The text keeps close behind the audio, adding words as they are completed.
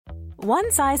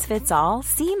One size fits all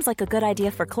seems like a good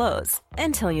idea for clothes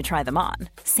until you try them on.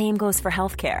 Same goes for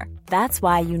healthcare. That's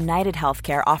why United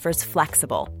Healthcare offers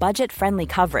flexible, budget-friendly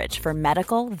coverage for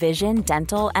medical, vision,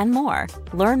 dental, and more.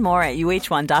 Learn more at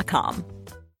uh1.com.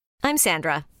 I'm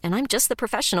Sandra, and I'm just the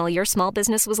professional your small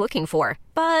business was looking for.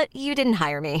 But you didn't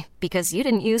hire me because you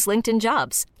didn't use LinkedIn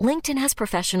Jobs. LinkedIn has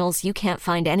professionals you can't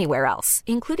find anywhere else,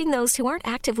 including those who aren't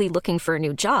actively looking for a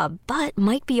new job, but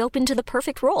might be open to the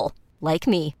perfect role, like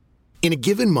me. In a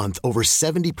given month, over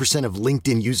 70% of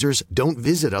LinkedIn users don't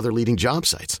visit other leading job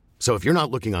sites. So if you're not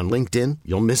looking on LinkedIn,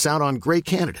 you'll miss out on great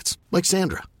candidates like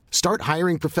Sandra. Start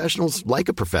hiring professionals like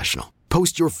a professional.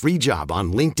 Post your free job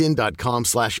on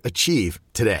linkedin.com/achieve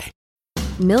today.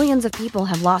 Millions of people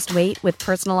have lost weight with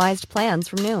personalized plans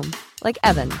from Noom. Like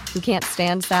Evan, who can't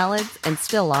stand salads and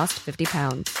still lost 50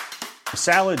 pounds.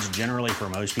 Salads generally for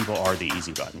most people are the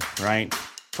easy button, right?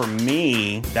 For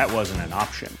me, that wasn't an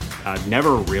option. I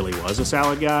never really was a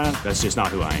salad guy. That's just not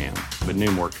who I am. But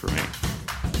Noom worked for me.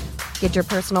 Get your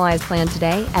personalized plan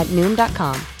today at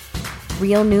Noom.com.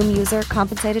 Real Noom user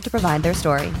compensated to provide their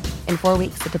story. In 4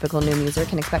 weeks, the typical Noom user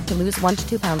can expect to lose 1 to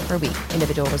 2 pounds per week.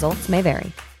 Individual results may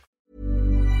vary.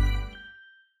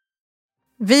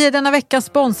 Vi är denna vecka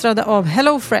sponsrade av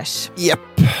HelloFresh. Japp,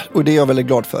 och det är jag väldigt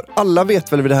glad för. Alla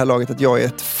vet väl vid det här laget att jag är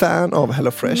ett fan av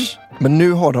HelloFresh. Men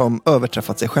nu har de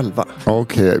överträffat sig själva.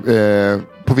 Okej,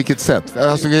 på vilket sätt?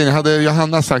 Alltså, hade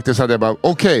Johanna sagt det så hade jag bara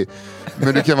okej.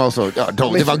 Men det kan vara så, ja,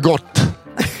 det var gott.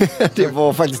 Det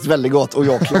var faktiskt väldigt gott och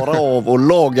jag klarade av att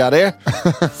laga det.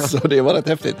 Så det var rätt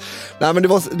häftigt. Nej, men det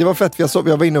var fett.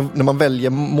 Jag var inne när man väljer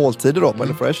måltider då på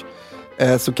HelloFresh.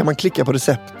 Så kan man klicka på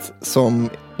recept som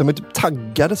de är typ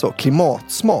taggade så,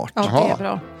 klimatsmart. Ja, det är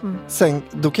bra. Sen,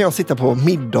 då kan jag sitta på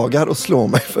middagar och slå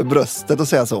mig för bröstet och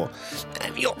säga så.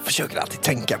 Jag försöker alltid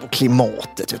tänka på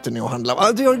klimatet, vet du, när jag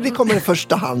handlar. Det kommer i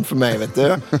första hand för mig, vet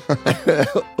du.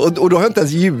 och då har jag inte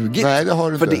ens ljugit. Nej, det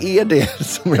har du för inte. Det är det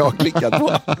som jag har klickat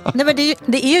på. Nej, men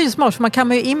det är ju smart, för man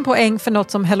kan ju in poäng för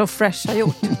något som HelloFresh har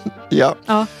gjort. Ja.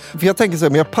 För jag tänker så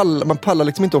här, men man pallar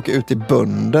liksom inte åka ut till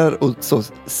bönder och så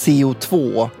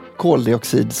CO2,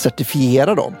 koldioxid,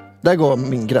 certifiera dem. Där går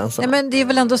min gräns. Nej, men det är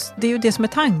väl ändå det är ju det som är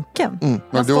tanken.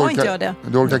 Man ska inte göra det.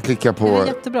 Du kan klicka på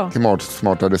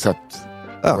klimatsmarta recept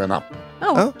på en app.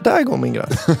 Ja, där går min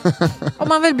gräns. Om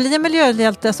man vill bli en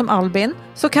miljöhjälte som Albin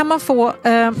så kan man få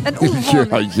en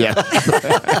ovanlig...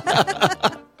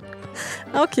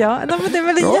 Okej, men det är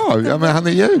väl ja, men han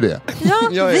är ju det.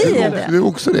 Ja, vi är det. Du är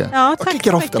också det. Ja, jag tack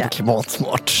klickar så ofta mycket. på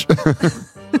klimatsmart.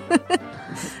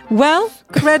 Well,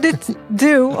 credit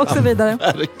due och så vidare.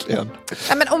 Verkligen.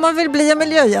 Ja, men om man vill bli en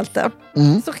miljöhjälte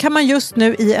så kan man just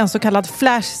nu i en så kallad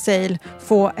flash sale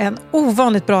få en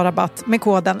ovanligt bra rabatt med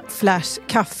koden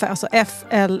FLASHKAFFE, alltså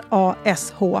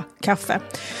FLASH kaffe.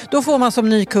 Då får man som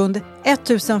ny kund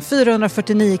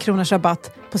 1449 kronors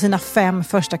rabatt på sina 5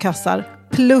 första kassar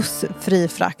plus fri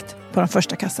frakt på den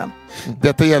första kassan.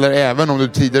 Detta gäller även om du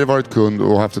tidigare varit kund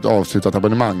och haft ett avslutat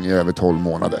abonnemang i över 12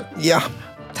 månader. Ja.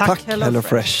 Tack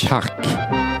HelloFresh. Tack.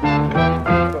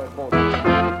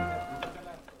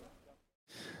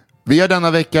 Vi har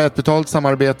denna vecka ett betalt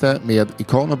samarbete med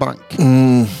Ikano Bank.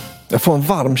 Jag får en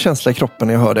varm känsla i kroppen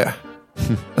när jag hör det.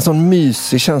 En sån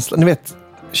mysig känsla. Ni vet,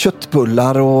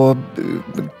 köttbullar och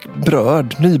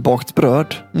bröd, nybakt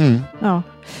bröd. Ja.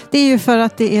 Det är ju för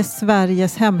att det är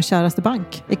Sveriges hemkäraste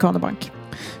bank, Ikano Bank.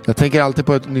 Jag tänker alltid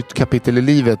på ett nytt kapitel i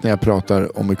livet när jag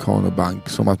pratar om Ikano Bank.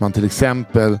 Som att man till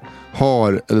exempel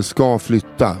har eller ska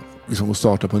flytta liksom, och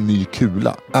starta på en ny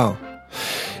kula. Ja.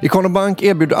 Ikano Bank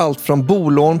erbjuder allt från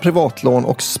bolån, privatlån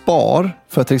och spar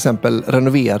för till exempel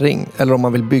renovering eller om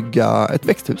man vill bygga ett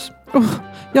växthus.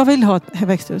 Jag vill ha ett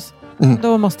växthus.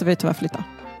 Då måste vi tyvärr flytta.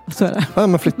 Så är det. Ja,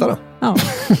 men flytta då. Ja,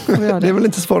 det är väl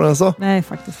inte svårare än så. Nej,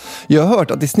 faktiskt. Jag har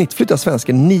hört att i snitt flyttar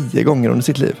svensken 9 gånger under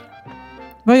sitt liv.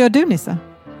 Vad gör du, Nisse?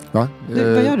 Va?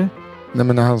 Vad gör du? Nej,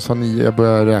 men när han sa 9, jag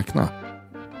börjar räkna.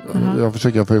 Jag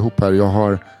försöker få ihop här. Jag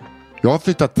har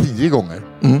flyttat 10 gånger.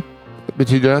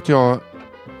 Betyder det att jag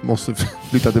måste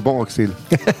flytta tillbaka till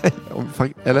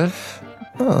eller?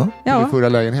 Ja. Till förra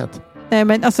lägenhet. Nej,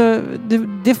 men alltså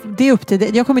det är upp till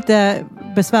det. Jag kommer inte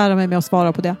besvära mig med att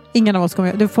svara på det. Ingen av oss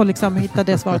kommer. Du får liksom hitta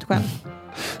det svaret själv.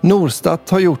 Norstat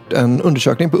har gjort en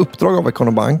undersökning på uppdrag av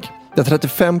Ikano Bank där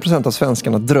 35% av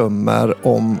svenskarna drömmer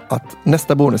om att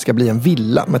nästa boende ska bli en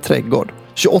villa med trädgård.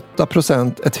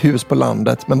 28% ett hus på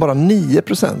landet, men bara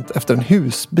 9% efter en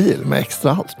husbil med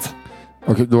extra allt.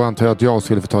 Okej, då antar jag att jag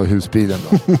skulle få ta husbilen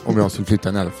då, om jag skulle flytta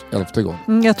en 11:e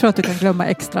gång. Jag tror att du kan glömma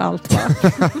extra allt.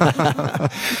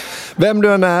 Vem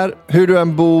du än är, hur du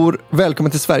än bor,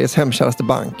 välkommen till Sveriges hemkäraste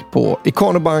bank på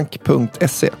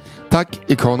ikanobank.se. Tack,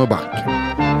 Ikano Bank.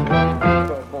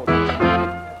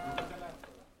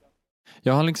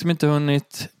 Jag har liksom inte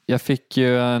hunnit. Jag fick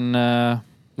ju en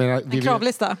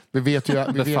kravlista. Vi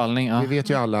vet befallning. Vi vet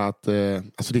ju alla att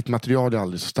alltså ditt material är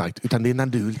aldrig så starkt. Utan det är när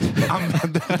du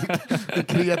använder det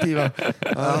kreativa.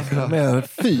 Mer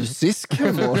fysisk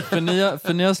humor.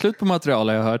 För ni har slut på material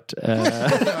har jag hört.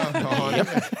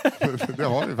 Det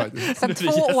har vi faktiskt. Sen 2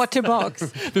 år tillbaks.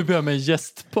 Vi börjar med en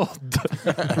gästpodd.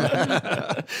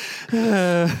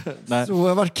 Nej. Så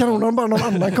det var kanon om bara någon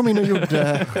annan kom in och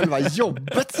gjorde själva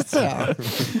jobbet så att säga.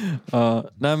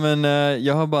 Nej men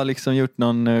jag har bara liksom gjort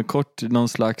någon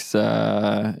slags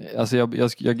alltså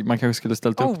man kanske skulle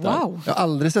ställt upp där. Wow. Jag har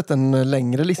aldrig sett en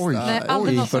längre lista. Nej,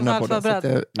 aldrig någon som väl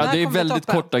förberedd. Ja, det är väldigt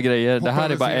korta grejer. Det här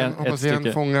är bara ett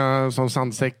stycke. Fånga som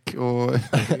sandsäck och...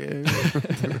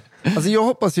 Alltså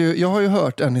jag har ju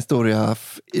hört en historia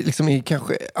liksom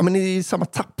i samma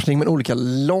tappning men olika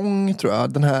lång tror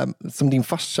jag. Den här som din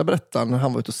farsa berättade när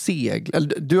han var ute och segla.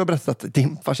 Eller du har berättat att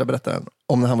din farsa berättade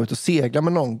om när han var ute och segla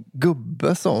med någon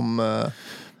gubbe som...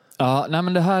 Ja, nej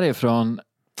men det här är från...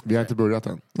 Vi har inte börjat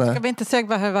än. Ska vi inte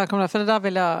segla hur välkomna? För det där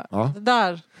vill jag... Ja. Det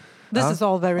där... This is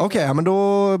all very good. Okej, men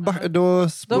då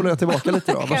spolar jag tillbaka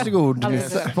lite då. Varsågod.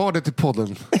 Var det till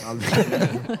podden.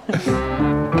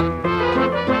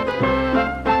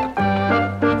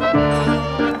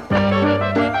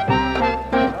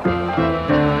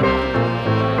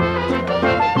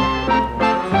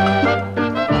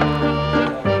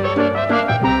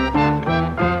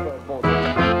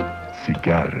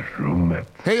 Cigarrummet.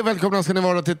 Hej och välkomna ska ni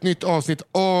vara till ett nytt avsnitt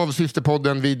av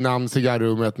Systerpodden vid namn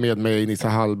Cigarrummet med mig Nissa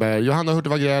Hallberg, Johanna Hurtig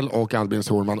Wagrell och Albin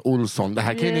Sårman Olsson. Det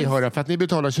här kan ni höra för att ni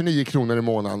betalar 29 kronor i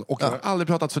månaden och jag har aldrig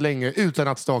pratat så länge utan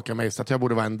att staka mig så att jag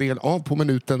borde vara en del av På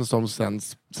minuten som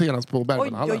sänds senast på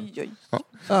Bergmanhallen.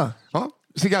 Ja,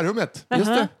 Cigarrummet. Just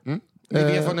det. Ni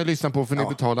vet vad ni lyssnar på för ni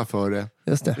betalar för det.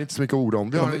 Just det. Det är inte så mycket ord om.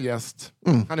 Vi har en gäst.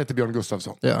 Han heter Björn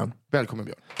Gustafsson. Ja. Välkommen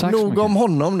Björn. Tack så Nog mycket. om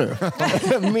honom nu.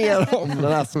 Mer om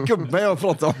den här gubben jag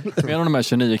pratar om. Mer om de här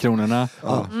 29 kronorna.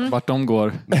 Vart de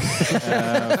går.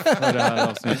 För det här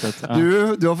avsnittet. Ja.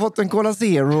 Du har fått en Cola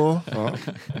Zero.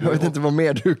 Jag vet inte vad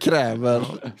mer du kräver.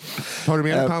 Tar du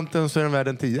med panten så är den värd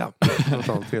en 10.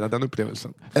 Hela den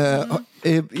upplevelsen.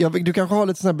 Du kanske har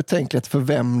lite sån här betänklighet för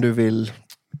vem du vill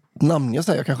namnge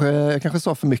sig. Jag kanske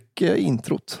sa för mycket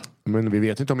introt. Men vi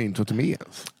vet inte om introt är med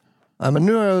ens. Nej, men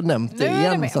nu har jag nämnt det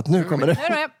igen så att nu kommer det.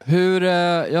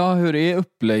 Hur är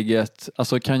upplägget?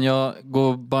 Alltså kan jag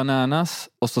gå bananas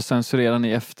och så censurera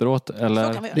ni efteråt?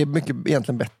 Eller? Det är mycket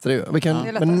egentligen bättre ju.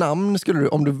 Men namn skulle du,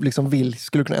 om du liksom vill,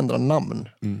 skulle kunna ändra namn.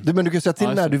 Men du kan säga till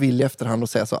när du vill i efterhand och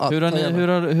säga så.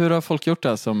 Hur har folk gjort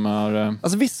det som har...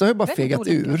 Alltså vissa har ju bara fegat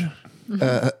ur.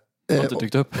 Har inte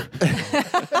tyckt upp?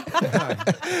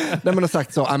 Nej, men har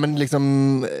sagt så, men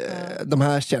liksom, de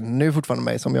här känner ju fortfarande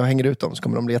mig, som jag hänger ut dem så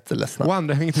kommer de bli jätteledsna. Och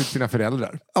andra hänger ut sina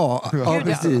föräldrar. Ja,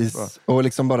 precis. Och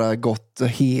liksom bara gått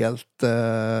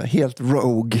helt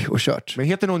rogue och kört. Men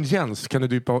heter någon Jens kan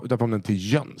du döpa om den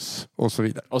till Jöns och så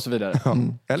vidare. Och så vidare.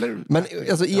 Eller? Men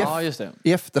alltså, just det.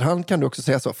 i efterhand kan du också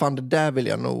säga så, fan det där vill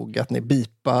jag nog att ni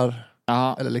bipar.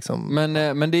 Ja, eller liksom...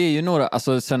 men det är ju några,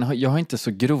 alltså sen jag har inte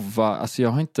så grova, alltså jag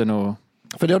har inte nog...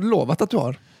 För det har du lovat att du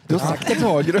har. Du har sagt att du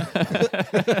har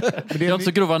jag har inte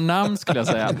så grova namn skulle jag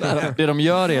säga. Det de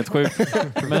gör är helt sjukt.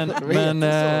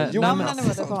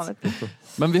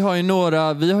 Men vi har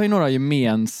ju några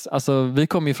gemens, alltså vi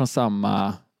kommer ju från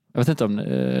samma, jag vet inte om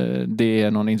det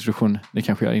är någon introduktion det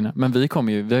kanske gör innan, men vi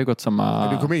har ju gått samma...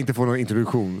 Men du kommer inte få någon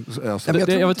introduktion. Alltså.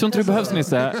 Jag tror inte det behövs,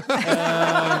 Nisse.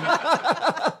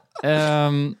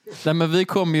 Nej, men vi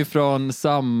kommer ju från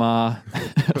samma...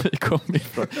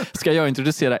 Ska jag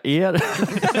introducera er?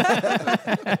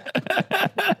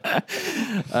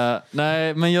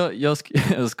 Nej, men jag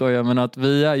skojar, men att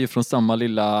vi är ju från samma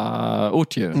lilla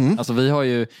ort ju. Alltså vi har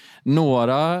ju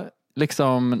några,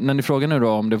 liksom, när ni frågar nu då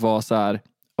om det var så här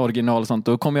original och sånt,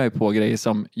 då kommer jag ju på grejer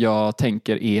som jag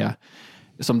tänker är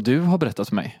som du har berättat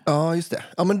för mig. Ja, just det.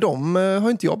 Ja, men de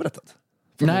har inte jag berättat.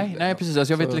 Nej, precis.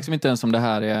 Alltså, jag vet liksom inte ens om det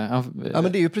här är... Ja,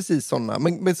 men det är ju precis sådana.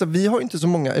 Men så, vi har ju inte så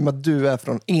många, i och med att du är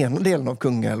från ena delen av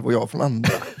Kungälv och jag från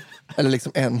andra. Eller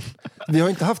liksom en. Vi har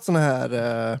inte haft såna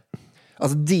här...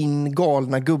 alltså din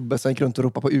galna gubbe som gick runt och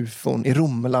ropade på UFOn i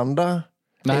Romelanda.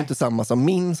 Nej. Är inte samma som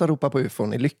min som ropar på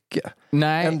UFOn i Lycke.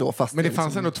 Nej. Ändå, fast men det liksom...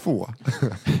 fanns ändå 2. Ja,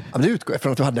 men det utgår jag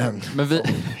från att du hade en. Men vi...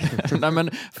 Nej,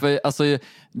 men för, alltså,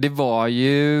 det var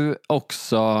ju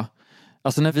också...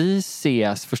 Alltså när vi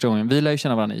ses första gången, vi lär ju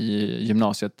känna varandra i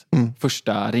gymnasiet.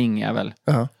 Första ring är väl.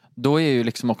 Då är ju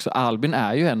liksom också, Albin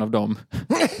är ju en av dem. Och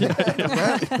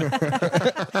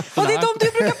det är de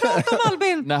du brukar prata om,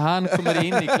 Albin! När han kommer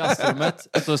in i klassrummet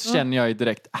så känner jag ju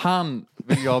direkt, han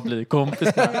vill jag bli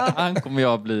kompis med. Han kommer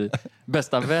jag bli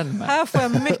bästa vän med. Här får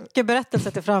jag mycket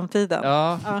berättelser till framtiden.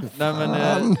 Ja. Nej,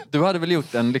 men, du hade väl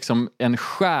gjort en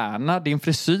stjärna. Din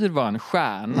frisyr var en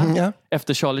stjärna.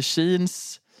 Efter Charlie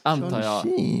Sheens, antar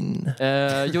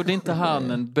jag. Gjorde inte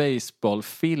han en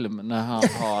baseballfilm när han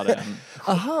har en...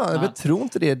 Aha, jag tror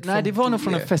inte det. Nej, det var nog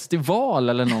från en festival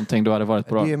eller någonting du hade varit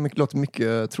på. Det låter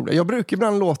mycket troligt. Jag brukar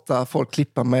ibland låta folk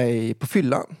klippa mig på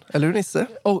fyllan. Eller hur, Nisse?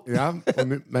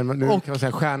 Men nu kan man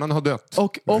säga stjärnan har dött.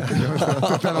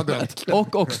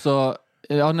 Och också,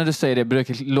 när du säger det,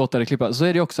 brukar låta det klippa, så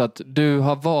är det också att du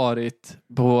har varit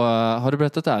på, har du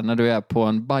berättat det här, när du är på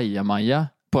en bajamaja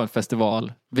på en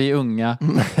festival. Vi är unga,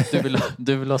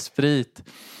 du vill ha sprit.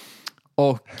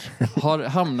 Och har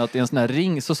hamnat i en sån här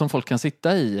ring så som folk kan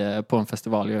sitta i på en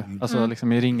festival ju. Alltså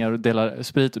liksom i ringar och delar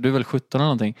sprit. Och du är väl 17 eller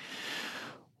någonting.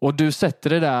 Och du sätter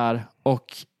det där och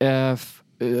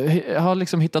har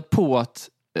liksom hittat på att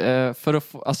för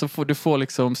att du får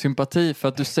liksom sympati för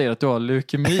att du säger att du har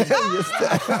leukemi. Just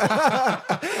det.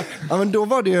 Ja, men då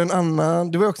var det ju en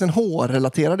annan, det var också en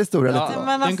hårrelaterad historia. Ja, lite.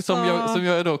 Men alltså... som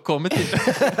jag då kommer till.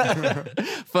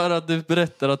 För att du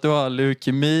berättar att du har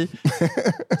leukemi,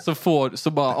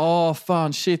 så bara,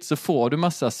 fan shit, så får du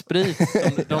massa sprit.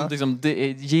 De liksom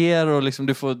ger och liksom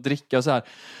du får dricka och så här.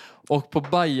 Och på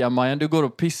bajamajan, du går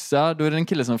och pissar, då är det en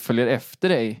kille som följer efter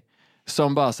dig.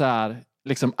 Som bara så här...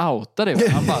 liksom outa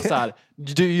det. Han bara så här,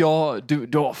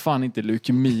 du har fan inte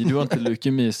leukemi, du har inte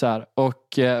leukemi så här.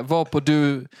 Och varpå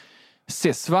du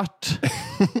ser svart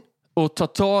och tar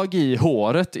tag i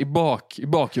håret i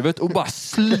bakhuvudet och bara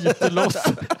sliter loss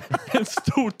en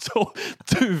stor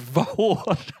tuva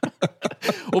hår.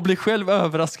 Och blir själv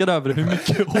överraskad över hur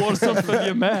mycket hår som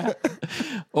följer med.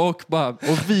 Och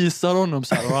visar honom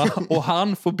så här, och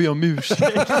han får be om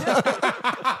ursäkt.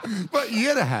 Vad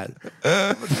är det här?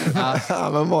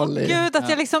 Gud,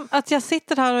 att jag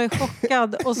sitter här och är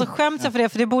chockad och så skäms jag för det,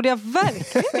 för det borde jag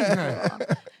verkligen inte.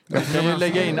 Jag kan ju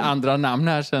lägga in andra namn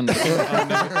här sen.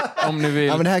 Om ni vill.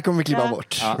 Ja, men det här kommer vi klippa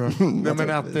bort. Ja. Nej, men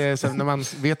att, sen när man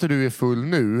vet hur du är full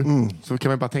nu, så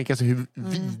kan man bara tänka sig hur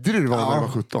vidrig du var när du var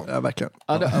 17. Ja, verkligen.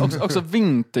 Ja, också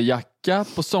vinterjacka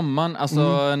på sommaren. Alltså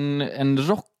en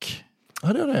rock.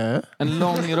 Ja, det är det. En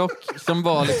lång rock som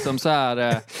var liksom så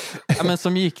här, men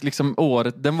som gick liksom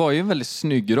året. Den var ju en väldigt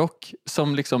snygg rock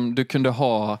som liksom du kunde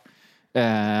ha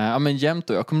jämt.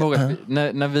 Och jag kommer ihåg att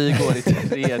när vi går i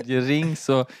tredje ring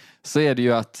så är det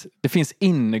ju att det finns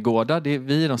innergårdar.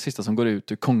 Vi är de sista som går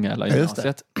ut ur Kongala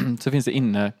gymnasiet. Så finns det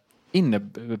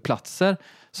inneplatser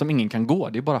som ingen kan gå.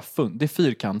 Det är bara det är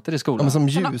fyrkanter i skolan. Ja, som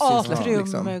ljus.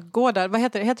 Atriumgårdar. Vad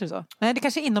heter det så? Nej, det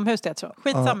kanske är inomhus det, tror jag.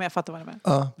 Skitsamma, jag fattar vad det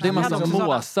är. Det är massa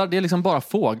måsar. Det är liksom bara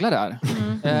fåglar där.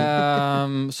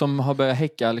 Som har börjat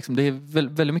häcka. Liksom, det är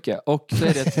väldigt mycket. Och så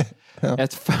är det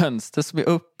ett fönster som är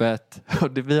öppet.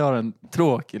 Och vi har en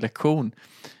tråkig lektion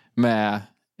med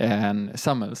en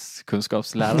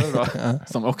samhällskunskapslärare då,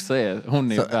 som också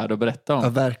hon är värd att berätta om. Ja,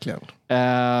 verkligen.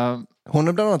 Hon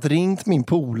har bland annat ringt min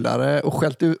polare och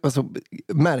skällt ut, alltså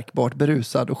märkbart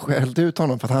berusad, och skällt ut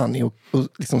honom för att han är och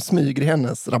liksom smyger i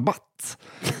hennes rabatt.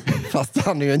 Fast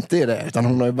han är ju inte det, utan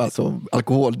hon har ju bara så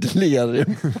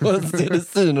alkoholdelirium och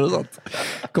syner och sånt.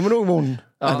 Kommer du ihåg vad hon...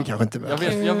 Ja. Nej, vi kanske inte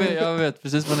jag vet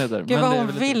precis vad det heter. Gud, vad hon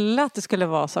ville att det skulle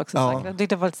vara så också. Ja. Jag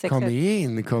tyckte det var lite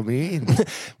sexigt. Kom in.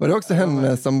 Var det också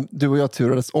henne som du och jag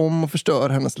turades om och förstör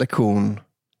hennes lektion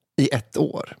i 1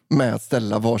 år med att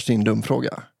ställa varsin dum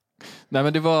fråga? Nej,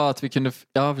 men det var att vi kunde...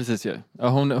 Ja, precis ju.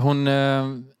 Ja,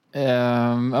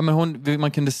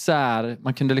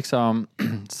 man kunde liksom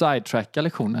sidetracka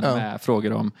lektionen med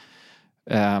frågor om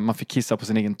man fick kissa på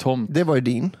sin egen tomt. Det var ju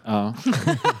din. Ja.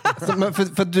 Så, men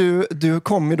för du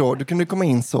kom ju då, du kunde komma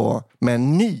in så med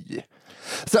en ny.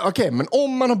 Så okej, men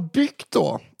om man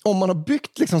har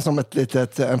byggt liksom som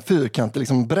en fyrkant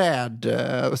liksom bräd,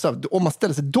 så om man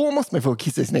ställer sig, då måste man få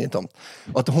kissa i sin egen tomt.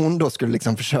 Och att hon då skulle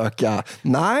liksom försöka,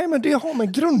 nej men det har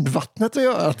med grundvattnet att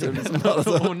göra.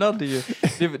 Alltså. Hon hade ju,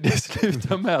 det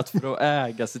slutar med att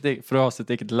för att ha sitt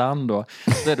eget land då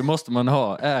måste man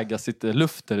äga sitt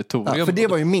luftterritorium. Ja, för det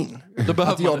var ju min.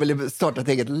 Att jag ville starta ett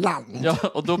eget land. Ja,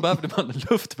 och då behövde man en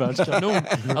luftvärnskanon.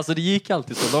 Alltså det gick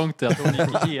alltid så långt att hon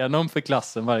gick igenom för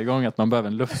klassen varje gång att man behöver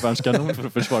en luftvärnskanon för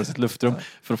att försvara sitt luftrum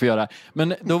för att få göra det.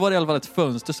 Men då var det i alla fall ett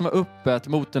fönster som var öppet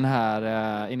mot den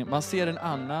här... man ser en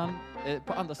annan...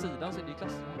 på andra sidan så är det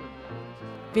klassen.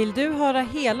 Vill du höra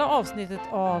hela avsnittet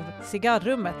av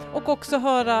Cigarrummet och också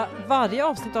höra varje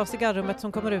avsnitt av Cigarrummet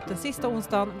som kommer ut den sista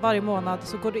onsdagen varje månad,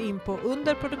 så går du in på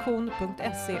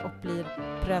underproduktion.se och blir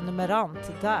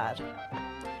prenumerant där.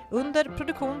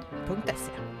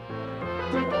 Underproduktion.se.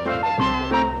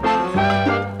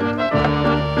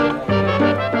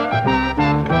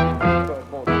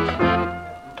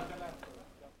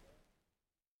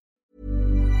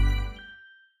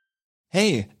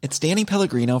 Hey, it's Danny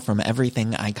Pellegrino from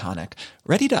Everything Iconic.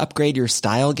 Ready to upgrade your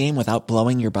style game without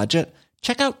blowing your budget?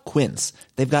 Check out Quince.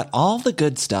 They've got all the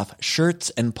good stuff, shirts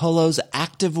and polos,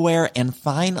 activewear, and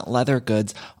fine leather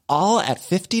goods, all at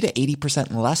 50 to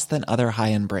 80% less than other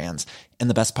high-end brands. And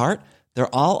the best part?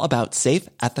 They're all about safe,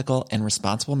 ethical, and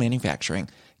responsible manufacturing.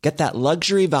 Get that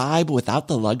luxury vibe without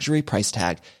the luxury price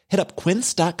tag. Hit up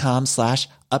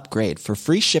quince.com/upgrade for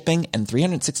free shipping and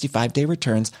 365-day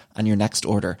returns on your next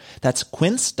order. That's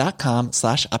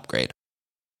quince.com/upgrade.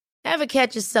 Ever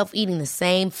catch yourself eating the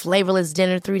same flavorless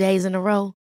dinner 3 days in a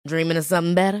row? Dreaming of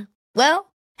something better?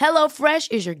 Well,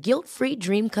 HelloFresh is your guilt-free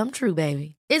dream come true,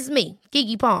 baby. It's me,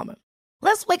 Keke Palmer.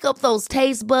 Let's wake up those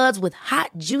taste buds with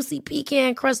hot, juicy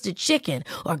pecan-crusted chicken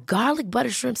or garlic butter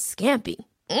shrimp scampi.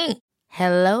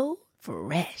 Hello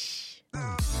Fresh.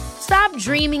 Stop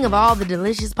dreaming of all the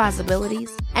delicious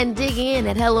possibilities and dig in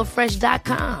at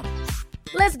HelloFresh.com.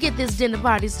 Let's get this dinner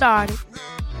party started.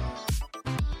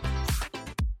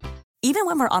 Even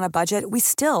when we're on a budget, we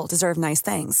still deserve nice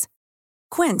things.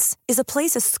 Quince is a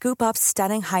place to scoop up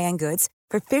stunning high-end goods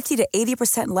for 50 to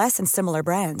 80% less than similar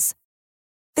brands.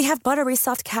 They have buttery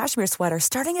soft cashmere sweaters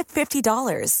starting at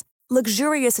 $50,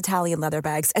 luxurious Italian leather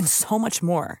bags, and so much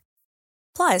more.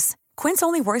 Plus, Quince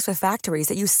only works with factories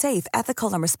that use safe,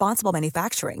 ethical, and responsible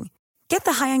manufacturing. Get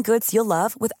the high-end goods you'll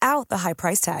love without the high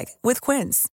price tag with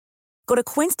Quince. Go to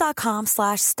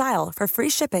quince.com/style for free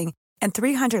shipping and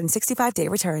 365-day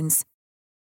returns.